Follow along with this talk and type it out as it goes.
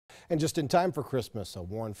And just in time for Christmas, a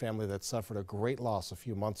Warren family that suffered a great loss a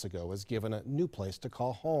few months ago was given a new place to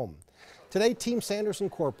call home. Today, Team Sanders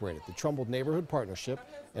Incorporated, the Trumbull Neighborhood Partnership,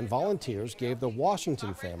 and volunteers gave the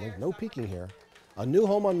Washington family, no peeking here, a new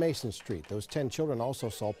home on Mason Street. Those 10 children also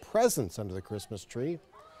saw presents under the Christmas tree.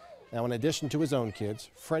 Now, in addition to his own kids,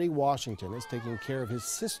 Freddie Washington is taking care of his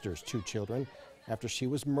sister's 2 children after she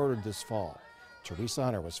was murdered this fall. Teresa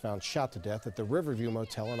Hunter was found shot to death at the Riverview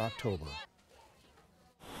Motel in October.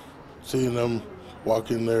 Seeing them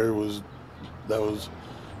walk in there it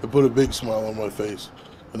put a big smile on my face.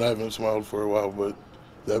 And I haven't smiled for a while, but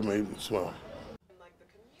that made me smile.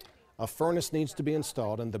 A furnace needs to be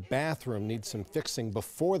installed and the bathroom needs some fixing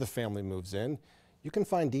before the family moves in. You can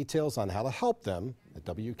find details on how to help them at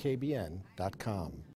WKBN.com.